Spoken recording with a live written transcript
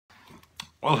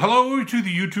Well, hello to the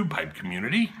YouTube pipe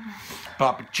community.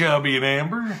 Papa Chubby and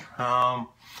Amber.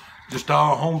 Just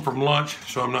home from lunch,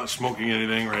 so I'm not smoking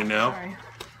anything right now.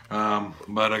 Sorry.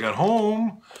 But I got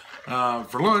home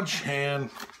for lunch, and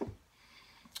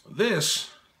this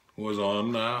was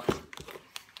on the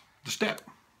step.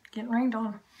 Getting rained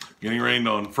on. Getting rained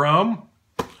on from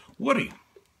Woody.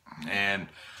 And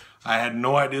I had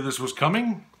no idea this was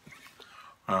coming,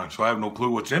 so I have no clue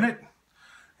what's in it.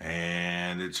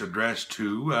 And it's addressed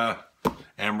to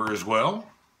Amber as well.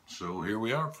 So here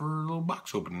we are for a little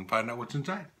box opening and find out what's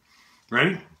inside.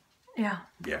 Ready? Yeah.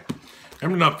 Yeah.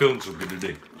 Amber's not feeling so good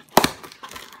today.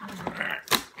 All right.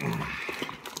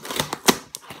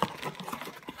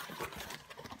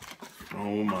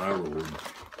 Oh my Lord.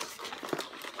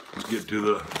 Let's get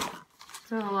to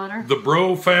the letter. The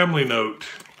bro family note.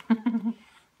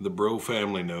 The bro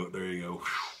family note. There you go.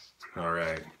 All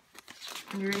right.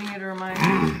 You reading it or am I?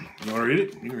 You want to read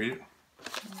it? You can read it.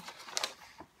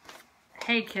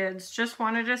 Hey kids, just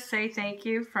wanted to say thank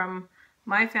you from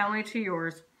my family to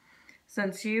yours.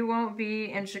 Since you won't be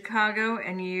in Chicago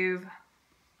and you've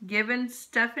given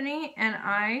Stephanie and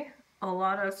I a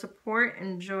lot of support,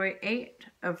 enjoy 8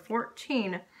 of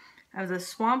 14 of the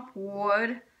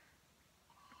Swampwood,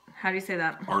 how do you say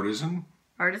that?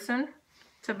 Artisan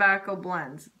tobacco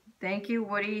blends. Thank you,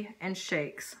 Woody and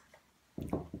Shakes.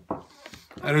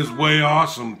 That is way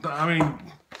awesome. I mean,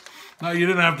 no, you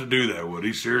didn't have to do that,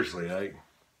 Woody. Seriously, I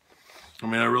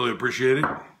really appreciate it.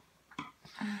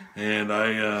 And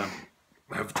I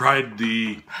have tried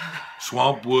the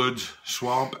Swampwoods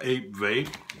Swamp Ape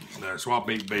Vape, Swamp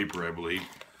Ape Vapor, I believe.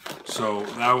 So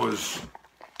that was,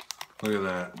 look at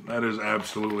that. That is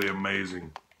absolutely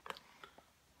amazing.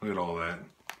 Look at all that.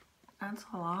 That's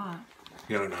a lot.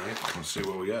 You got a knife? Let's see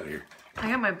what we got here. I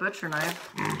got my butcher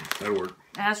knife. That'll work.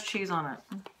 It has cheese on it.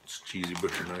 It's a cheesy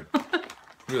butcher knife.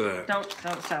 Look at that.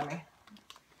 Don't stab me.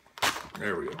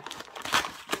 There we go.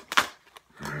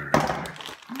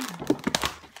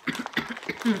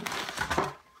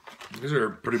 These are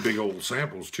pretty big old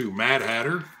samples too. Mad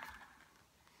Hatter.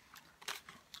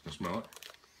 Smell it.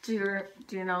 Do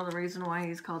you know the reason why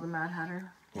he's called the Mad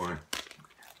Hatter? Why?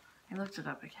 I looked it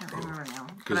up. I can't remember now.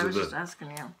 But I was just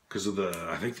asking you. Because of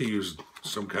I think they used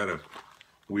some kind of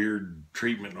weird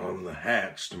treatment on the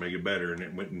hats to make it better, and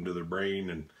it went into their brain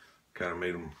and kind of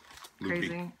made them loopy.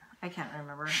 Crazy. I can't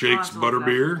remember. Shakes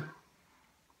Butterbeer.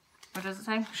 What does it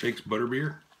say? Shakes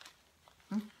Butterbeer.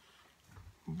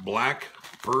 Black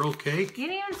Pearl Cake. You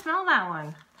didn't even smell that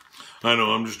one. I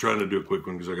know, I'm just trying to do a quick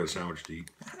one because I got a sandwich to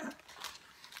eat.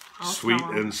 Sweet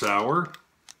and Sour.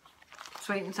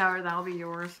 Sweet and Sour, that'll be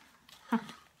yours.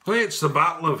 Well, it's the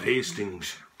Bottle of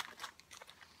Hastings.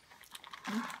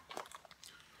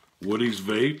 Woody's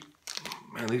Vape.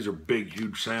 Man, these are big,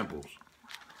 huge samples.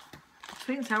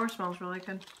 Sweet and Sour smells really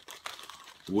good.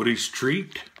 Woody's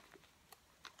Treat.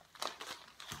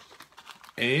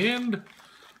 And,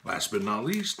 last but not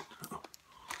least,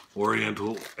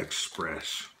 Oriental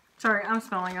Express. Sorry, I'm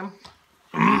smelling them.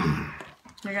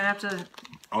 You're going to have to...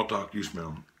 I'll talk, you smell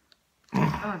them.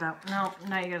 Oh, no,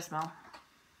 now you got to smell.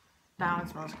 That one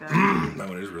smells good. That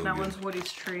one is really good. That one's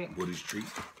Woody's Treat. Woody's Treat.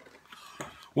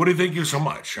 Woody, thank you so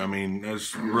much. I mean,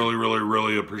 that's really, really,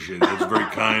 really appreciated. It's very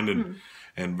kind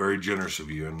and very generous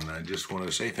of you. And I just want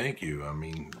to say thank you. I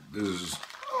mean, this is,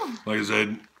 like I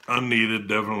said, unneeded,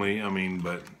 definitely. I mean,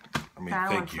 thank you.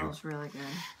 That one smells really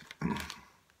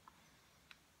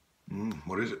good.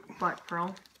 What is it? Black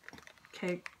Pearl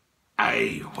Cake.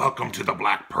 Hey, welcome to the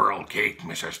Black Pearl Cake,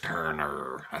 Mrs.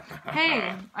 Turner.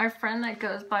 Hey, our friend that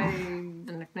goes by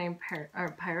the nickname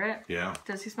Pirate. Yeah.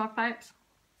 Does he smoke pipes?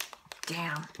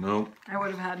 Damn. No. I would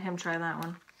have had him try that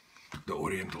one. The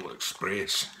Oriental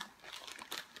Express.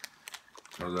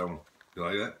 How's that one? You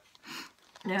like that?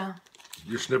 Yeah.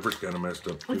 Your sniffer's kind of messed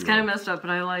up too. It's kind of messed up, but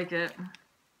I like it.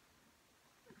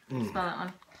 Smell that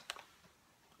one.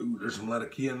 Ooh, there's some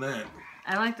Latakia in that.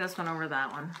 I like this one over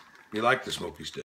that one. You like the smoky stick?